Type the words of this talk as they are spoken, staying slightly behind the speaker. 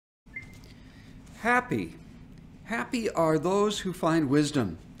Happy. Happy are those who find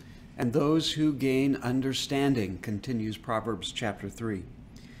wisdom and those who gain understanding, continues Proverbs chapter 3.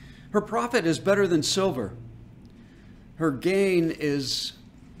 Her profit is better than silver. Her gain is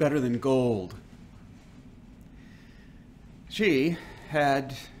better than gold. She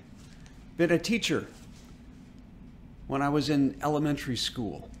had been a teacher when I was in elementary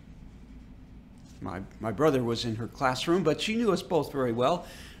school. My brother was in her classroom, but she knew us both very well.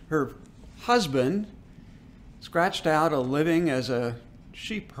 Her husband scratched out a living as a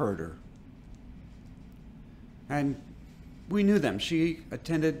sheep herder. And we knew them. She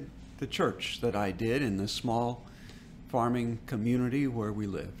attended the church that I did in the small farming community where we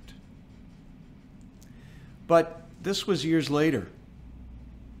lived. But this was years later.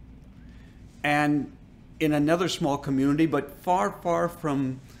 And in another small community, but far, far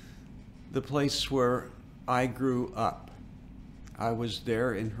from the place where I grew up. I was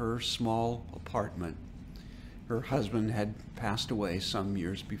there in her small apartment. Her husband had passed away some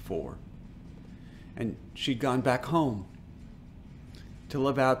years before. And she'd gone back home to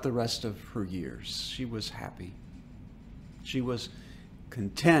live out the rest of her years. She was happy. She was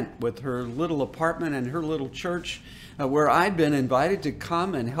content with her little apartment and her little church, where I'd been invited to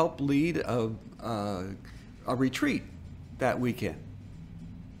come and help lead a retreat that weekend.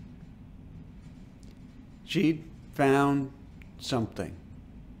 She'd found something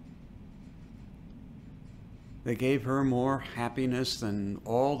that gave her more happiness than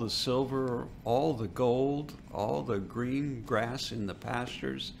all the silver, all the gold, all the green grass in the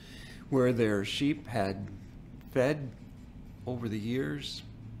pastures where their sheep had fed over the years.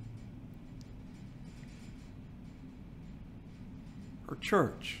 Her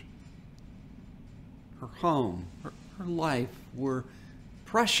church, her home, her life were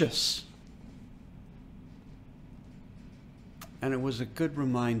precious. And it was a good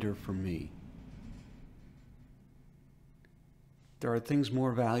reminder for me. There are things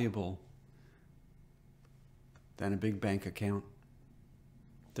more valuable than a big bank account.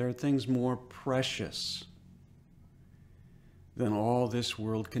 There are things more precious than all this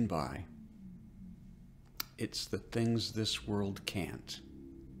world can buy. It's the things this world can't.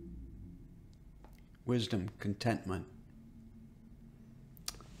 Wisdom, contentment,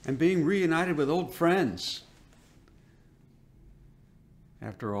 and being reunited with old friends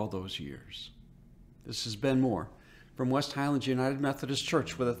after all those years. This is Ben Moore from West Highlands United Methodist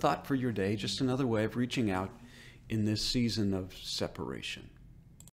Church with a thought for your day, just another way of reaching out in this season of separation.